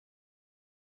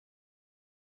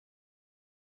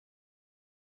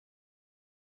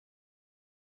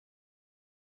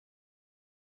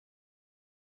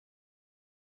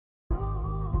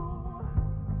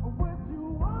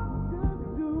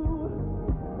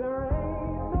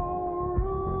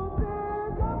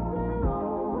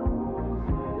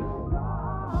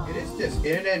this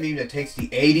internet meme that takes the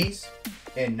 80s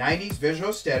and 90s visual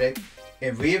aesthetic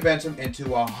and reinvents them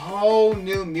into a whole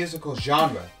new musical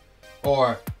genre,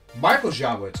 or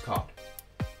microgenre it's called.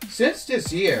 Since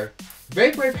this year,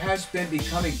 Vaporwave has been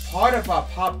becoming part of our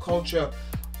pop culture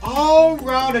all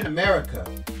around in America,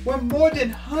 where more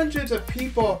than hundreds of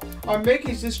people are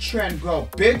making this trend grow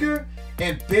bigger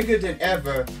and bigger than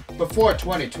ever before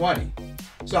 2020.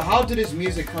 So how did this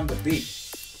music come to be?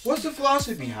 What's the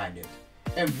philosophy behind it?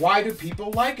 And why do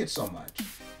people like it so much?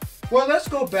 Well, let's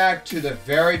go back to the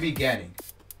very beginning.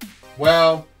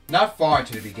 Well, not far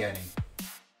into the beginning.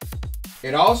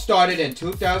 It all started in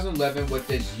 2011 with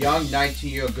this young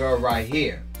 19-year-old girl right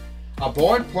here. A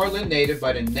born Portland native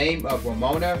by the name of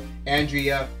Ramona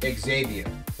Andrea Xavier,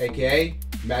 aka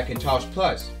Macintosh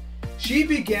Plus. She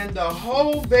began the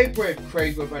whole Vaporwave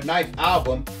craze with her ninth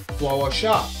album, Flow or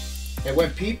Shop. And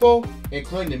when people,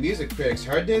 including the music critics,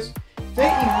 heard this, they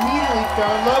immediately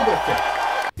fell in love with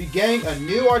it, beginning a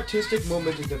new artistic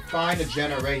movement to define a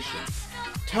generation.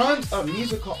 Tons of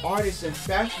musical artists and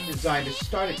fashion designers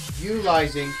started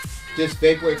utilizing this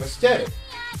Vaporwave aesthetic,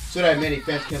 so that many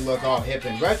fans can look all hip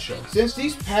and retro. Since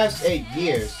these past 8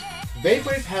 years,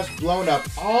 Vaporwave has blown up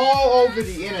all over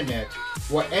the internet,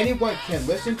 where anyone can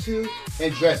listen to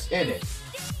and dress in it,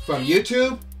 from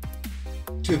YouTube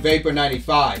to Vapor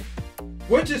 95,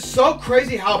 which is so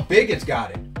crazy how big it's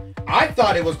gotten. I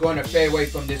thought it was going to fade away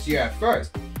from this year at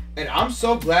first, and I'm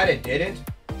so glad it didn't.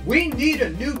 We need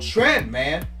a new trend,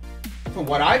 man. From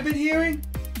what I've been hearing,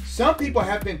 some people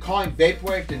have been calling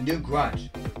Vaporwave the new grunge,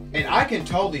 and I can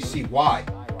totally see why.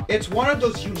 It's one of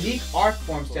those unique art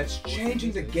forms that's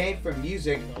changing the game for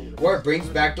music, where it brings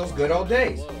back those good old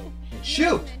days.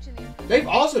 Shoot, they've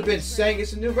also been saying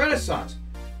it's a new renaissance.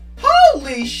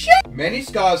 Holy shit! Many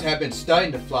scholars have been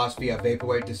studying the philosophy of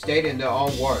Vaporwave to state in their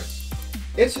own words.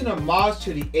 It's an homage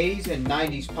to the 80s and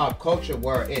 90s pop culture,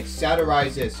 where it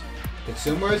satirizes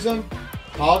consumerism,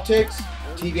 politics,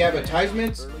 TV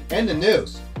advertisements, and the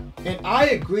news. And I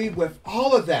agree with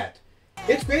all of that.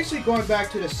 It's basically going back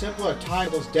to the simpler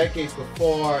time, those decades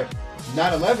before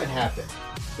 9/11 happened,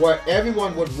 where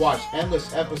everyone would watch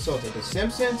endless episodes of The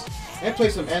Simpsons and play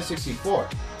some N64.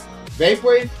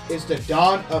 Vaporwave is the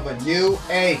dawn of a new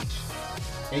age.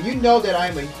 And you know that I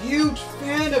am a huge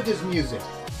fan of this music.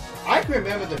 I can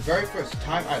remember the very first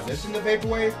time I listened to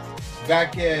Vaporwave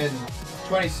back in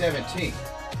 2017.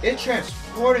 It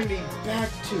transported me back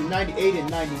to 98 and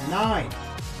 99,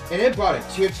 and it brought a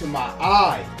tear to my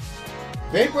eye.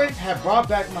 Vaporwave had brought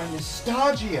back my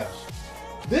nostalgia.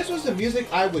 This was the music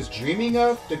I was dreaming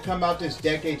of to come out this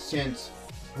decade, since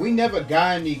we never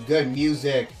got any good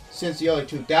music since the early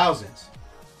 2000s.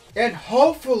 And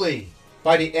hopefully,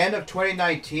 by the end of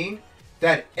 2019,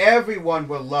 that everyone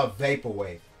will love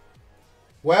Vaporwave.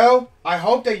 Well, I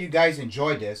hope that you guys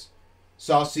enjoyed this,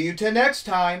 so I'll see you till next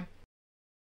time.